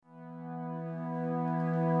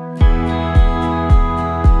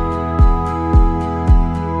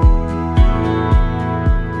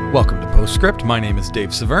Postscript. My name is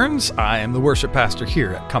Dave Severns. I am the worship pastor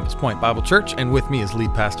here at Compass Point Bible Church, and with me is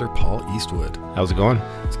lead pastor Paul Eastwood. How's it going?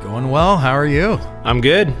 It's going well. How are you? I'm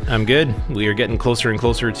good. We are getting closer and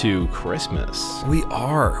closer to Christmas. We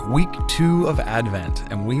are. Week 2 of Advent,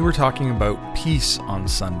 and we were talking about peace on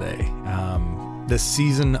Sunday. This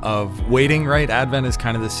season of waiting, right? Advent is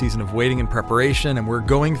kind of the season of waiting and preparation, and we're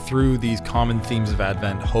going through these common themes of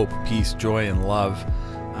Advent: hope, peace, joy, and love,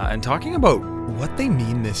 and talking about what they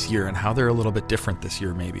mean this year and how they're a little bit different this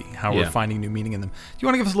year, maybe how we're finding new meaning in them. Do you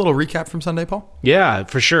want to give us a little recap from Sunday, Paul? Yeah,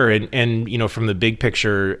 for sure. And you know, from the big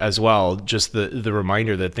picture as well, just the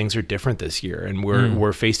reminder that things are different this year, and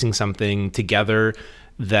we're facing something together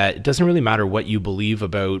that it doesn't really matter what you believe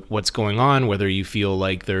about what's going on, whether you feel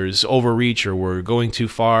like there's overreach or we're going too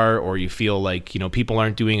far, or you feel like, you know, people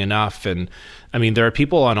aren't doing enough. And I mean, there are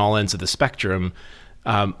people on all ends of the spectrum.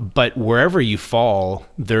 But wherever you fall,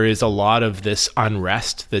 there is a lot of this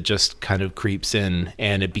unrest that just kind of creeps in,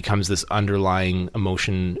 and it becomes this underlying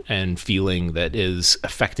emotion and feeling that is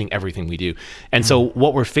affecting everything we do. And so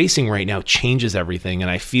what we're facing right now changes everything.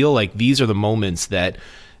 And I feel like these are the moments that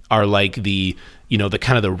are like the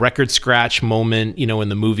kind of the record scratch moment, you know, in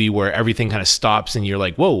the movie where everything kind of stops and you're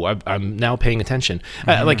like, whoa, I'm now paying attention.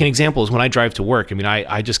 Like an example is when I drive to work. I mean,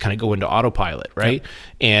 I just kind of go into autopilot, right? Yep.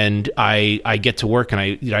 And I get to work and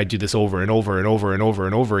I do this over and over and over and over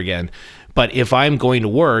and over again. But if I'm going to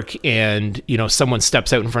work and, you know, someone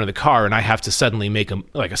steps out in front of the car and I have to suddenly make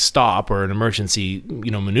a stop or an emergency,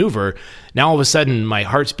 you know, maneuver, now all of a sudden my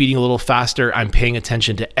heart's beating a little faster. I'm paying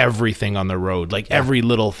attention to everything on the road, like every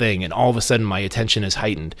little thing. And all of a sudden my attention is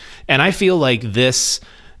heightened. And I feel like this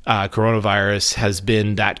coronavirus has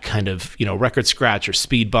been that kind of, you know, record scratch or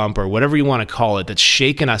speed bump or whatever you want to call it, that's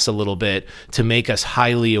shaken us a little bit to make us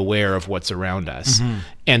highly aware of what's around us.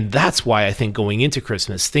 And that's why I think going into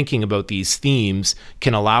Christmas, thinking about these themes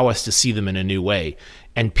can allow us to see them in a new way.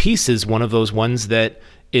 And peace is one of those ones that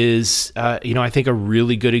is, I think a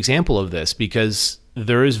really good example of this, because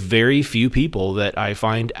there is very few people that I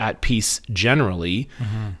find at peace generally.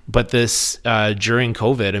 But this, during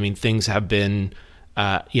COVID, I mean, things have been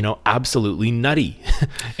absolutely nutty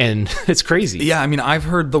and it's crazy. Yeah. I mean, I've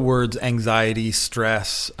heard the words anxiety,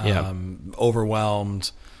 stress,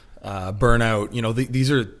 overwhelmed, burnout, you know, these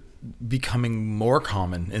are becoming more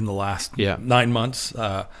common in the last 9 months,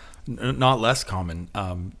 not less common.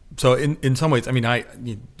 So in some ways, I mean,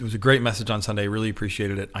 it was a great message on Sunday. I really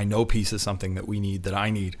appreciated it. I know peace is something that we need, that I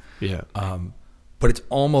need. Yeah. But it's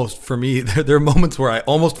almost, for me, there are moments where I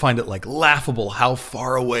almost find it like laughable how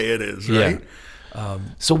far away it is, right? Yeah.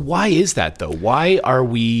 So why is that though? Why are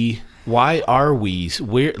we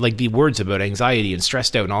we're like the words about anxiety and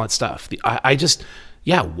stressed out and all that stuff?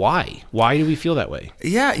 Why do we feel that way?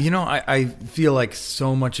 Yeah. You know, I feel like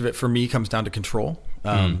so much of it for me comes down to control,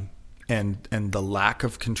 and the lack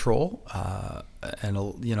of control,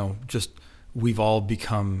 and you know, just we've all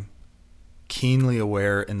become keenly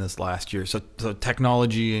aware in this last year. So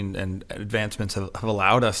technology and advancements have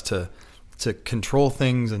allowed us to control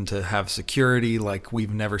things and to have security like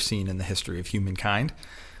we've never seen in the history of humankind.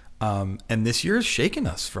 And this year has shaken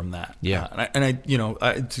us from that. Yeah.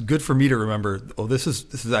 It's good for me to remember, this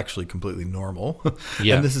is actually completely normal.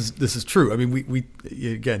 Yeah. And this is true. I mean, we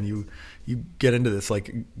again, you get into this,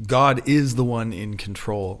 like God is the one in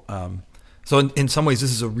control. So in some ways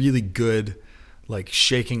this is a really good, like,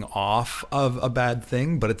 shaking off of a bad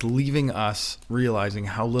thing, but it's leaving us realizing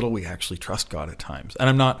how little we actually trust God at times. And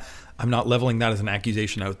I'm not leveling that as an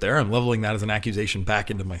accusation out there. I'm leveling that as an accusation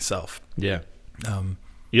back into myself. Yeah.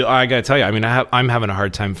 I got to tell you, I mean, I'm having a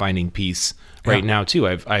hard time finding peace right now too.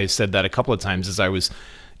 I said that a couple of times as I was,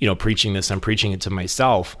 you know, preaching this. I'm preaching it to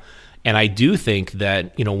myself. And I do think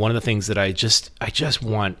that, you know, one of the things that I just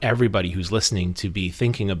want everybody who's listening to be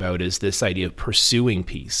thinking about is this idea of pursuing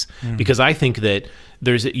peace. Because I think that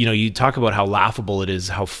there's, you know, you talk about how laughable it is,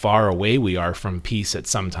 how far away we are from peace at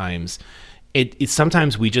sometimes. It's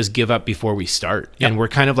sometimes we just give up before we start, and we're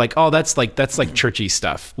kind of like, oh, that's like churchy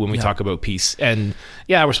stuff when we talk about peace. And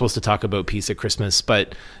we're supposed to talk about peace at Christmas,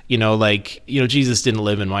 but you know, like, you know, Jesus didn't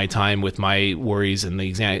live in my time with my worries and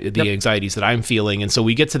the anxieties that I'm feeling. And so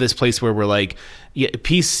we get to this place where we're like,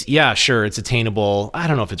 peace, sure, it's attainable. I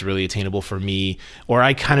don't know if it's really attainable for me, or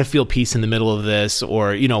I kind of feel peace in the middle of this,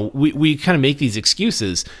 or, you know, we kind of make these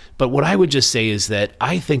excuses. But what I would just say is that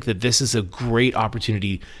I think that this is a great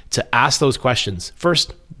opportunity to ask those questions.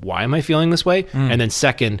 First, why am I feeling this way? And then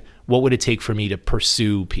second, what would it take for me to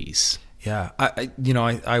pursue peace? Yeah,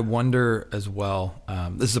 I wonder as well.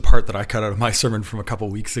 This is a part that I cut out of my sermon from a couple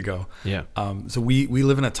weeks ago. Yeah. So we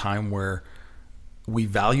live in a time where we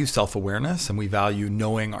value self-awareness and we value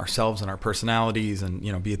knowing ourselves and our personalities, and,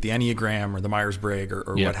 you know, be it the Enneagram or the Myers-Briggs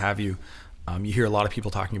or what have you. You hear a lot of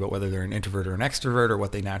people talking about whether they're an introvert or an extrovert or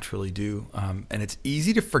what they naturally do. And it's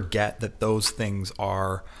easy to forget that those things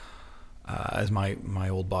are, as my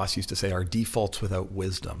old boss used to say, are defaults without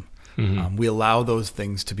wisdom. We allow those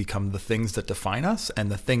things to become the things that define us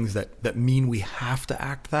and the things that mean we have to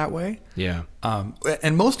act that way. Yeah.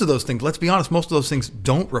 And most of those things, let's be honest, most of those things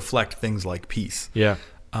don't reflect things like peace. Yeah.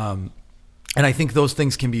 And I think those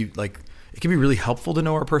things can be it can be really helpful to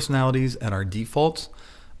know our personalities and our defaults.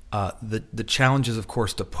 The challenge is, of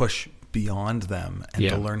course, to push beyond them and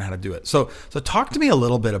to learn how to do it. So talk to me a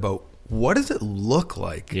little bit about, what does it look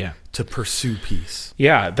like to pursue peace?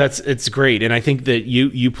 Yeah, it's great. And I think that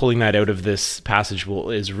you pulling that out of this passage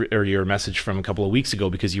or your message from a couple of weeks ago,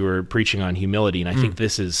 because you were preaching on humility. And I think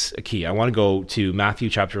this is a key. I want to go to Matthew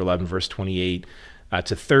chapter 11, verse 28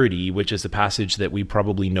 to 30, which is a passage that we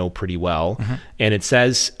probably know pretty well. And it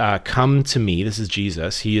says, come to me. This is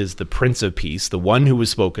Jesus. He is the Prince of Peace, the one who was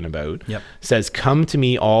spoken about. Says, come to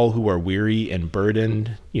me, all who are weary and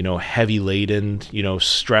burdened, heavy laden,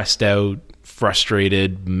 stressed out,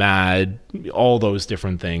 frustrated, mad, all those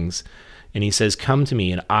different things. And he says, come to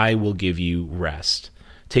me and I will give you rest.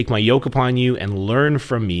 Take my yoke upon you and learn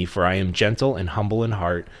from me, for I am gentle and humble in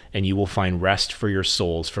heart, and you will find rest for your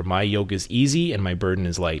souls. For my yoke is easy and my burden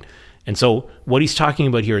is light. And so what he's talking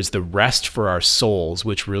about here is the rest for our souls,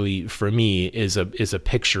 which really, for me, is a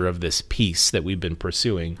picture of this peace that we've been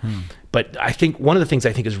pursuing. But I think one of the things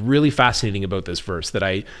I think is really fascinating about this verse that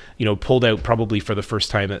I, pulled out probably for the first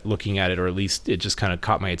time at looking at it, or at least it just kind of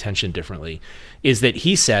caught my attention differently, is that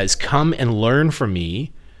he says, come and learn from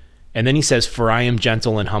me. And then he says, for I am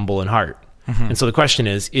gentle and humble in heart. And so the question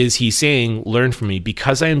is he saying, learn from me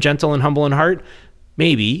because I am gentle and humble in heart?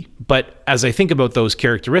 Maybe. But as I think about those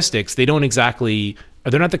characteristics, they're not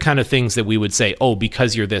the kind of things that we would say, oh,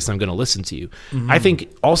 because you're this, I'm going to listen to you. I think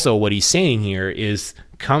also what he's saying here is,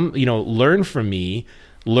 come, learn from me,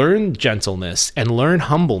 learn gentleness and learn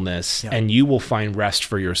humbleness, and you will find rest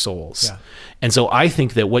for your souls. And so I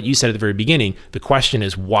think that what you said at the very beginning, the question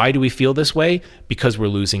is, why do we feel this way? Because we're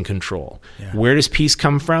losing control. Where does peace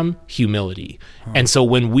come from? Humility. And so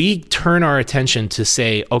when we turn our attention to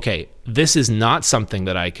say, okay, this is not something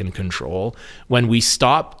that I can control, when we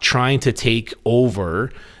stop trying to take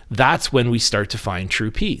over, that's when we start to find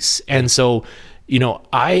true peace. And so,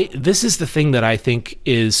 this is the thing that I think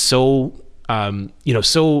is so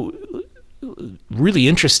really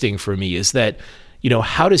interesting for me, is that,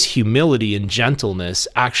 how does humility and gentleness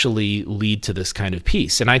actually lead to this kind of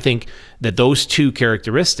peace? And I think that those two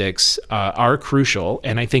characteristics are crucial.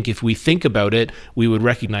 And I think if we think about it, we would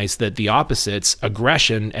recognize that the opposites,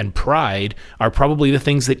 aggression and pride, are probably the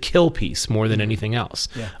things that kill peace more than anything else.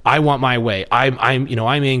 I want my way. I'm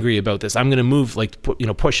angry about this. I'm going to move,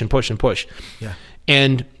 push and push and push.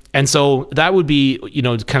 And so that would be,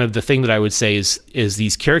 kind of the thing that I would say is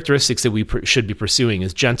these characteristics that we should be pursuing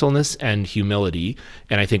is gentleness and humility,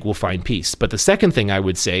 and I think we'll find peace. But the second thing I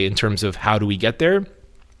would say in terms of how do we get there,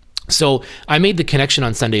 so I made the connection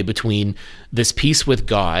on Sunday between this peace with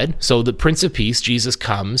God. So the Prince of Peace, Jesus,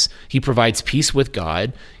 comes, he provides peace with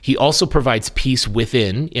God. He also provides peace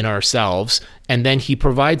within in ourselves, and then he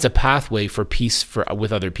provides a pathway for peace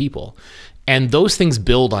with other people. And those things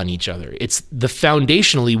build on each other. It's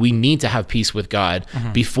foundationally, we need to have peace with God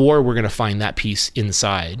before we're going to find that peace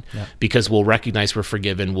inside, because we'll recognize we're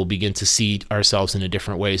forgiven. We'll begin to see ourselves in a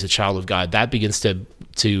different way as a child of God. That begins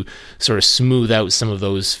to sort of smooth out some of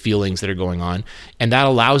those feelings that are going on. And that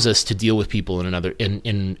allows us to deal with people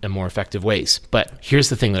in a more effective ways. But here's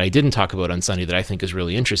the thing that I didn't talk about on Sunday that I think is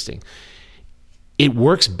really interesting. It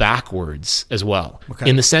works backwards as well,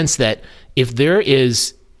 in the sense that if there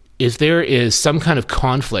is some kind of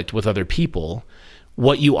conflict with other people,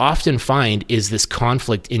 what you often find is this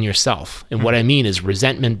conflict in yourself. And what I mean is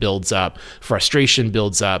resentment builds up, frustration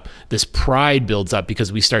builds up, this pride builds up,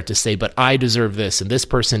 because we start to say, but I deserve this, and this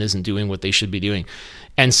person isn't doing what they should be doing.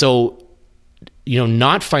 And so,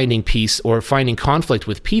 not finding peace or finding conflict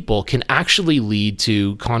with people can actually lead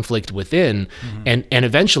to conflict within. And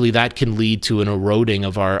eventually that can lead to an eroding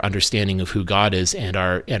of our understanding of who God is and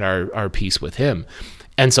our peace with him.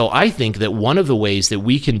 And so I think that one of the ways that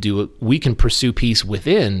we can pursue peace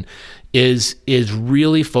within is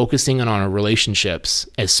really focusing on our relationships,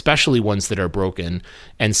 especially ones that are broken,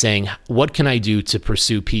 and saying, what can I do to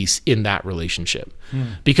pursue peace in that relationship?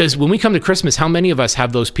 Because when we come to Christmas, how many of us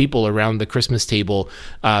have those people around the Christmas table,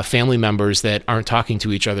 family members that aren't talking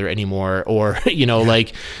to each other anymore, or,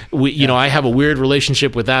 I have a weird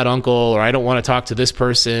relationship with that uncle, or I don't want to talk to this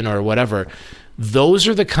person or whatever. those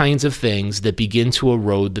are the kinds of things that begin to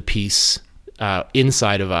erode the peace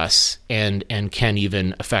inside of us and can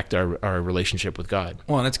even affect our relationship with God.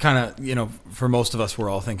 Well, and it's kind of, for most of us, we're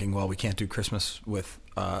all thinking, well, we can't do Christmas with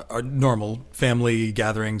our normal family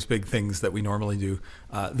gatherings, big things that we normally do.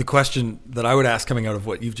 The question that I would ask coming out of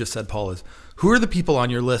what you've just said, Paul, is who are the people on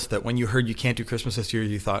your list that when you heard you can't do Christmas this year,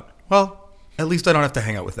 you thought, well, at least I don't have to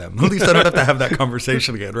hang out with them. At least I don't have to have that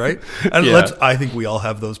conversation again, right? And I think we all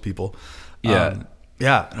have those people. Yeah.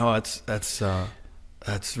 It's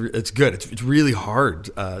good. It's really hard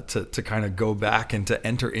to kind of go back and to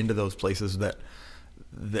enter into those places that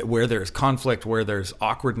where there's conflict, where there's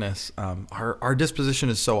awkwardness. Our disposition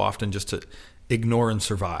is so often just to ignore and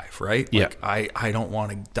survive, right? Yeah. I don't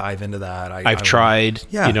want to dive into that. I've tried.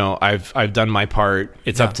 Yeah. I've done my part.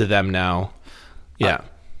 It's up to them now. Yeah.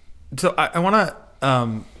 So I want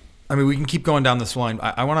to. We can keep going down this line.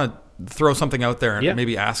 I want to throw something out there and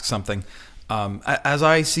maybe ask something. As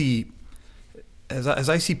I see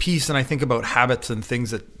peace and I think about habits and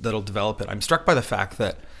things that'll develop it, I'm struck by the fact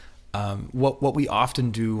that what we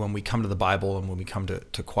often do when we come to the Bible and when we come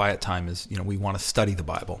to quiet time is, we want to study the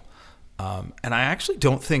Bible. And I actually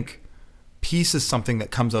don't think peace is something that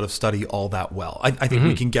comes out of study all that well. I think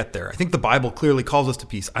we can get there. I think the Bible clearly calls us to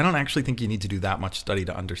peace. I don't actually think you need to do that much study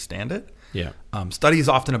to understand it. Yeah. Study is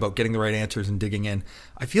often about getting the right answers and digging in.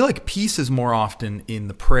 I feel like peace is more often in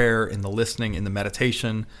the prayer, in the listening, in the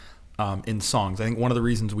meditation, in songs. I think one of the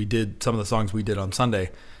reasons we did some of the songs we did on Sunday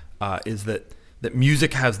is that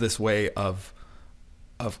music has this way of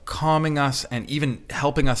calming us and even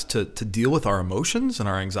helping us to deal with our emotions and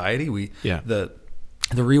our anxiety.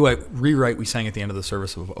 The rewrite we sang at the end of the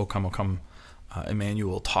service of O Come,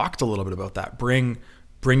 Emmanuel talked a little bit about that. Bring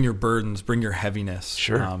your burdens, bring your heaviness.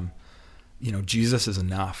 Sure. Jesus is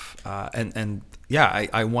enough.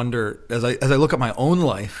 I wonder as I look at my own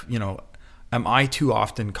life, am I too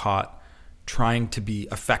often caught trying to be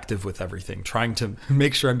effective with everything, trying to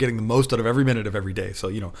make sure I'm getting the most out of every minute of every day. So,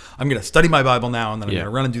 I'm going to study my Bible now, and then I'm going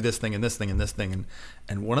to run and do this thing and this thing and this thing.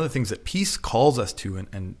 And one of the things that peace calls us to,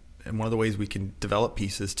 and one of the ways we can develop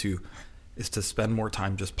peace is to spend more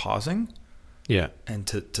time just pausing. Yeah. And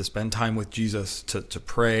to spend time with Jesus, to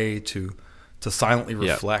pray, to silently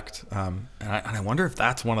reflect. And I wonder if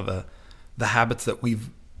that's one of the habits that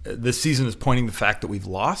this season is pointing the fact that we've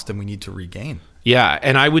lost and we need to regain. Yeah,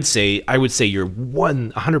 and I would say you're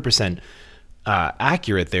 100%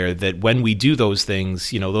 accurate there. That when we do those things,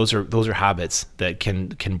 those are habits that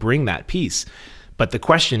can bring that peace. But the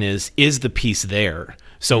question is the peace there?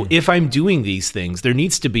 So if I'm doing these things, there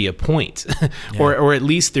needs to be a point, or at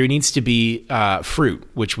least there needs to be fruit,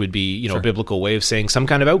 which would be a biblical way of saying some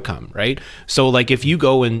kind of outcome, right? So like if you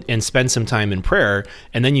go and spend some time in prayer,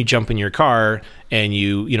 and then you jump in your car and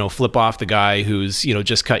you flip off the guy who's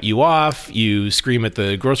just cut you off, you scream at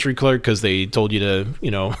the grocery clerk because they told you to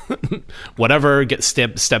whatever,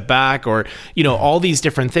 step back, or all these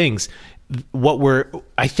different things.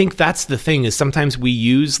 I think that's the thing is sometimes we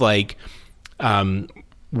use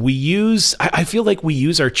I feel like we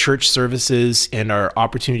use our church services and our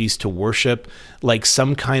opportunities to worship like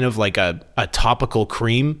some kind of like a topical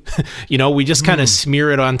cream. We just kind of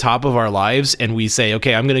smear it on top of our lives and we say,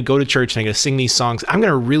 okay, I'm going to go to church and I'm going to sing these songs. I'm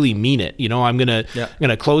going to really mean it. I'm going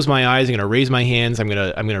to close my eyes. I'm going to raise my hands. I'm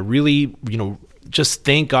going to really, just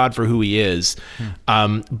thank God for who he is.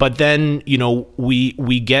 But then,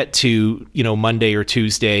 we get to, Monday or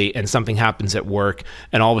Tuesday and something happens at work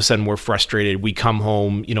and all of a sudden we're frustrated. We come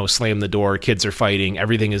home, slam the door, kids are fighting,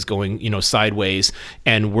 everything is going, sideways.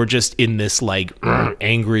 And we're just in this like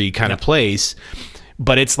angry kind of place.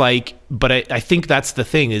 But it's like, I think that's the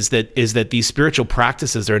thing is that these spiritual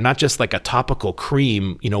practices are not just like a topical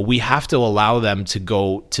cream. We have to allow them to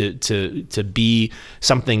go to be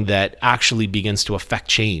something that actually begins to affect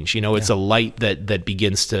change. It's a light that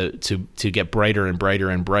begins to get brighter and brighter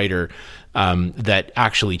and brighter, that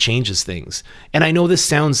actually changes things. And I know this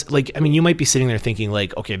sounds like, you might be sitting there thinking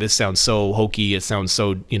like, okay, this sounds so hokey. It sounds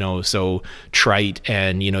so, so trite,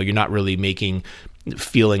 and, you're not really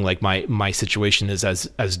feeling like my situation is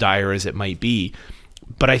as dire as it might be.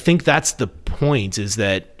 But I think that's the point, is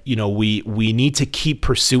that, we need to keep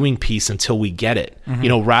pursuing peace until we get it,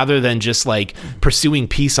 rather than just like pursuing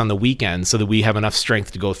peace on the weekend so that we have enough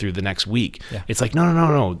strength to go through the next week. Yeah. It's like,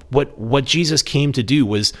 no. What Jesus came to do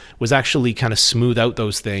was actually kind of smooth out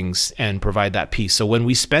those things and provide that peace. So when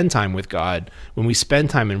we spend time with God, when we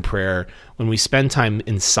spend time in prayer, when we spend time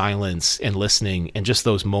in silence and listening and just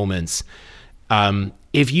those moments,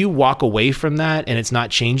 If you walk away from that and it's not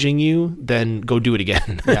changing you, then go do it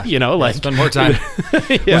again. Yeah. Spend more time.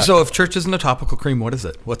 Well, so if church isn't a topical cream, what is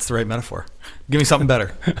it? What's the right metaphor? Give me something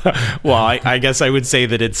better. Well, I guess I would say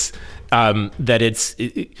that it's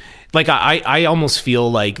like I almost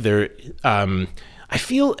feel like I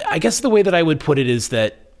guess the way that I would put it is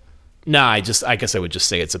that, I guess I would just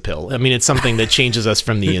say it's a pill. I mean, it's something that changes us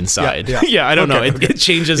from the inside. I don't know. It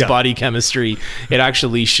changes body chemistry. It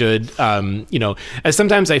actually should, as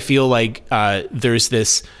sometimes I feel like there's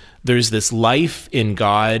this life in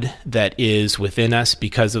God that is within us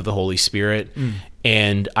because of the Holy Spirit.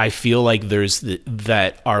 And I feel like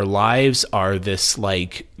that our lives are this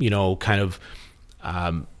like, kind of,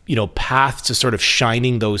 path to sort of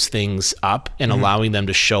shining those things up and allowing them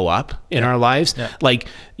to show up in our lives. Like,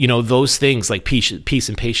 those things like peace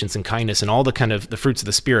and patience and kindness and all the kind of the fruits of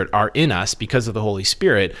the Spirit are in us because of the Holy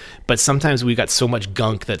Spirit. But sometimes we've got so much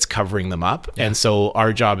gunk that's covering them up. And so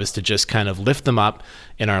our job is to just kind of lift them up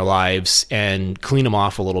in our lives and clean them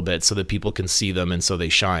off a little bit so that people can see them and so they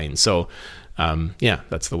shine. So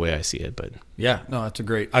that's the way I see it. But that's a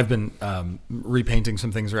great. I've been repainting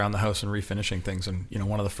some things around the house and refinishing things, and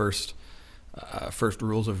one of the first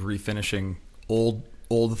rules of refinishing old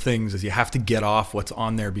things is you have to get off what's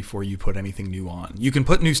on there before you put anything new on. You can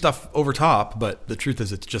put new stuff over top, but the truth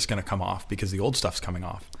is it's just going to come off because the old stuff's coming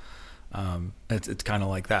off. It's kind of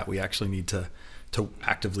like that. We actually need to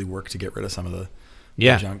actively work to get rid of some of the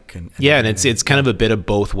junk and it's kind of a bit of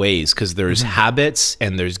both ways, because there's habits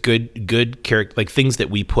and there's good character, like things that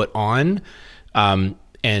we put on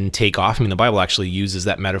and take off. I mean, the Bible actually uses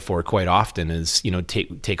that metaphor quite often, as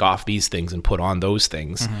take off these things and put on those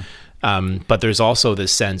things. But there's also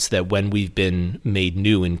this sense that when we've been made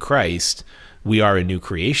new in Christ, we are a new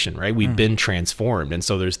creation, right? We've been transformed, and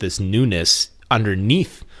so there's this newness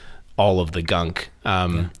underneath all of the gunk.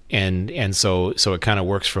 And so it kind of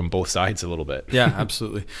works from both sides a little bit. Yeah,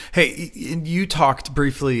 absolutely. Hey, you talked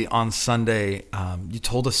briefly on Sunday. You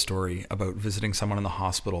told a story about visiting someone in the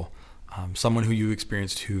hospital, someone who you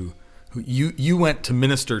experienced, who you went to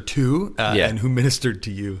minister to, and who ministered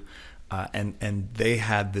to you. And they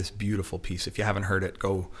had this beautiful piece. If you haven't heard it,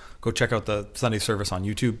 go check out the Sunday service on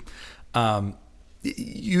YouTube.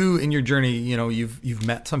 You, in your journey, you've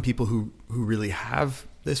met some people who really have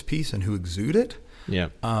this piece and who exude it. Yeah.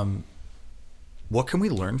 What can we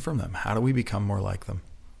learn from them? How do we become more like them?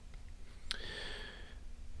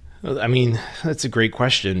 I mean, that's a great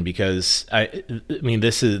question, because I mean,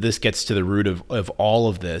 this gets to the root of all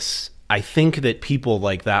of this. I think that people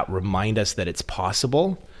like that remind us that it's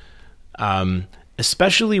possible,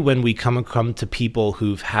 especially when we come to people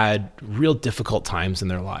who've had real difficult times in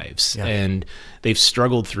their lives, and they've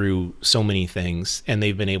struggled through so many things, and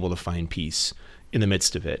they've been able to find peace in the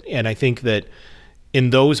midst of it. And I think that in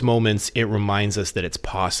those moments, it reminds us that it's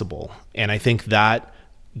possible. And I think that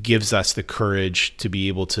gives us the courage to be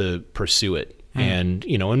able to pursue it. And,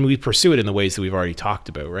 and we pursue it in the ways that we've already talked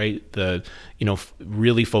about, right?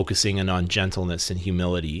 Really focusing in on gentleness and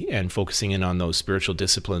humility, and focusing in on those spiritual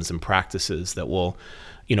disciplines and practices that will,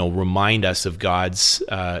 remind us of God's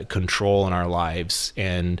control in our lives.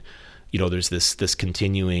 And, there's this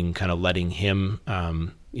continuing kind of letting him,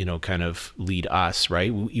 kind of lead us,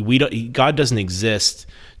 right? God doesn't exist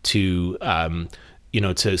to,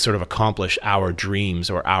 to sort of accomplish our dreams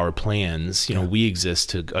or our plans. We exist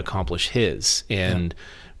to accomplish his. And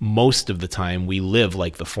most of the time we live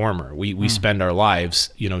like the former. We spend our lives,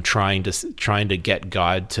 trying to get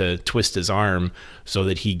God to twist his arm so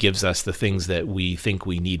that he gives us the things that we think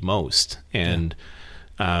we need most. And,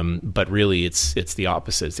 but really it's the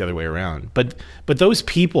opposite. It's the other way around. But those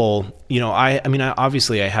people, I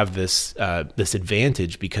obviously I have this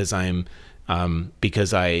advantage because in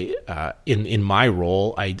my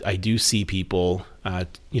role, I do see people,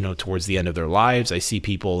 towards the end of their lives. I see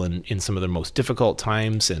people in some of their most difficult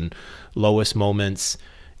times and lowest moments.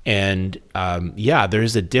 And,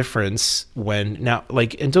 there's a difference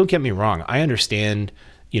and don't get me wrong, I understand,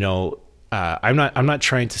 I'm not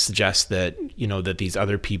trying to suggest that, that these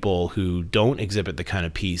other people who don't exhibit the kind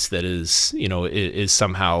of peace that is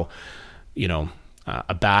somehow,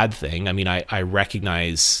 a bad thing. I mean, I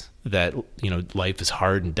recognize that, life is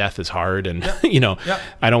hard and death is hard, and,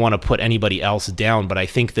 I don't want to put anybody else down, but I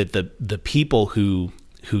think that the people who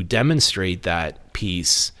demonstrate that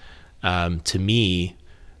peace, to me,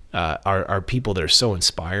 are people that are so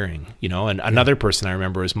inspiring, you know. And another person I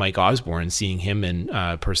remember is Mike Osborne, seeing him in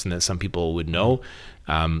a person that some people would know.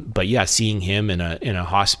 But yeah, seeing him in a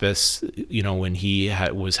hospice, you know, when he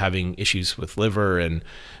was having issues with liver, and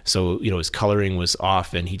so, you know, his coloring was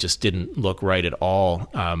off and he just didn't look right at all.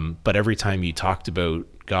 But every time you talked about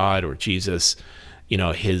God or Jesus, you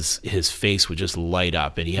know, his face would just light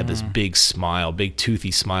up, and he had this big smile, big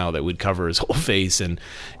toothy smile that would cover his whole face, and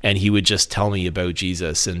he would just tell me about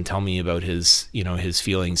Jesus and tell me about his, you know, his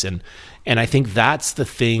feelings, and I think that's the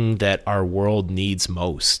thing that our world needs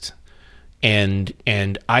most. And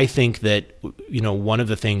I think that, you know, one of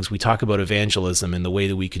the things we talk about evangelism and the way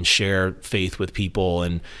that we can share faith with people,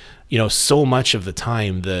 and, you know, so much of the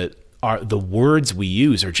time the words we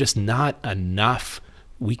use are just not enough.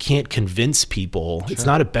 We can't convince people. Sure. It's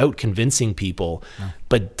not about convincing people,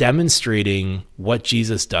 but demonstrating what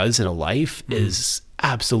Jesus does in a life is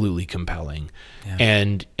absolutely compelling.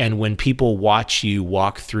 Yeah. And when people watch you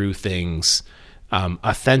walk through things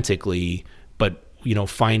authentically, but, you know,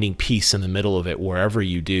 finding peace in the middle of it wherever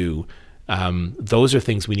you do, those are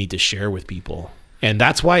things we need to share with people. And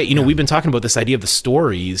that's why, you know, we've been talking about this idea of the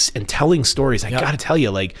stories and telling stories. I got to tell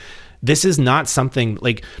you, like, this is not something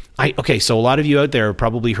like so a lot of you out there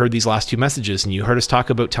probably heard these last two messages, and you heard us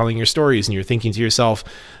talk about telling your stories, and you're thinking to yourself,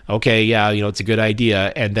 okay, yeah, you know, it's a good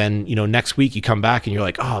idea. And then, you know, next week you come back and you're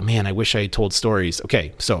like, oh man, I wish I had told stories.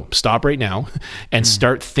 Okay, so stop right now and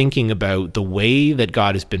start thinking about the way that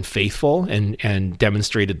God has been faithful and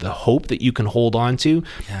demonstrated the hope that you can hold on to,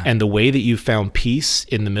 and the way that you found peace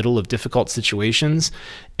in the middle of difficult situations,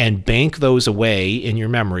 and bank those away in your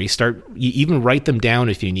memory. Even write them down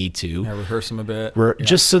if you need to. Yeah, rehearse them a bit.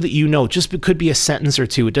 Just so that, you know, it could be a sentence or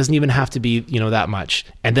two. It doesn't even have to be, you know, that much.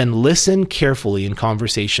 And then listen carefully in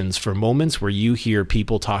conversations for moments where you hear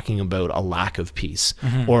people talking about a lack of peace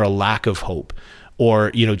or a lack of hope,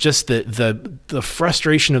 or, you know, just the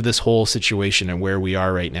frustration of this whole situation and where we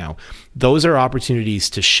are right now. Those are opportunities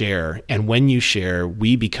to share. And when you share,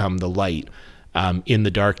 we become the light in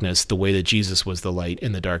the darkness, the way that Jesus was the light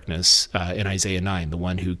in the darkness in Isaiah 9, the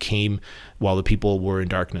one who came while the people were in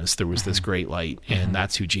darkness. There was this great light, and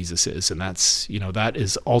that's who Jesus is. And that's, you know, that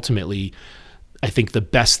is ultimately, I think, the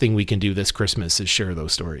best thing we can do this Christmas is share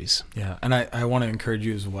those stories. Yeah. And I want to encourage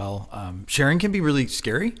you as well. Sharing can be really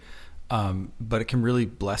scary, but it can really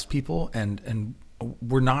bless people. And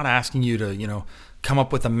we're not asking you to, you know, come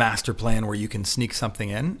up with a master plan where you can sneak something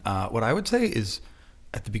in. What I would say is,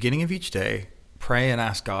 at the beginning of each day, pray and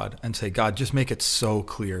ask God and say, God, just make it so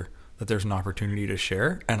clear that there's an opportunity to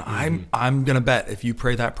share. And I'm going to bet if you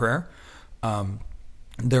pray that prayer,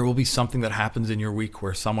 there will be something that happens in your week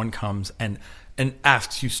where someone comes and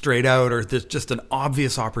asks you straight out, or there's just an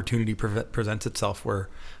obvious opportunity presents itself where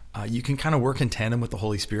you can kind of work in tandem with the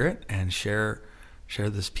Holy Spirit and share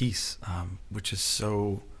this peace, which is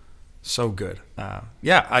so good.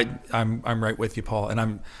 I'm right with you, Paul.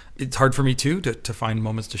 And it's hard for me too to find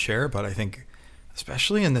moments to share, but I think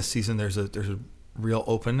especially in this season, there's a real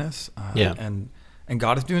openness, and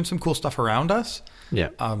God is doing some cool stuff around us. Yeah.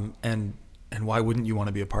 And why wouldn't you want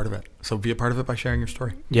to be a part of it? So be a part of it by sharing your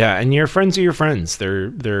story. Yeah. And your friends are your friends.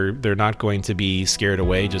 They're not going to be scared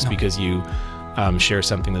away just because you share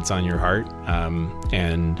something that's on your heart.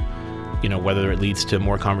 And, you know, whether it leads to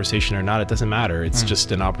more conversation or not, it doesn't matter. It's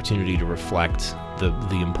just an opportunity to reflect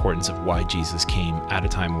the importance of why Jesus came at a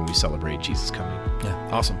time when we celebrate Jesus coming. Yeah,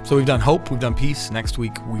 awesome. So we've done hope, we've done peace. Next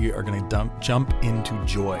week, we are going to jump into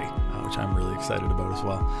joy, which I'm really excited about as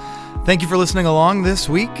well. Thank you for listening along this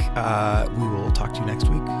week. We will talk to you next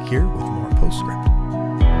week here with more Postscript.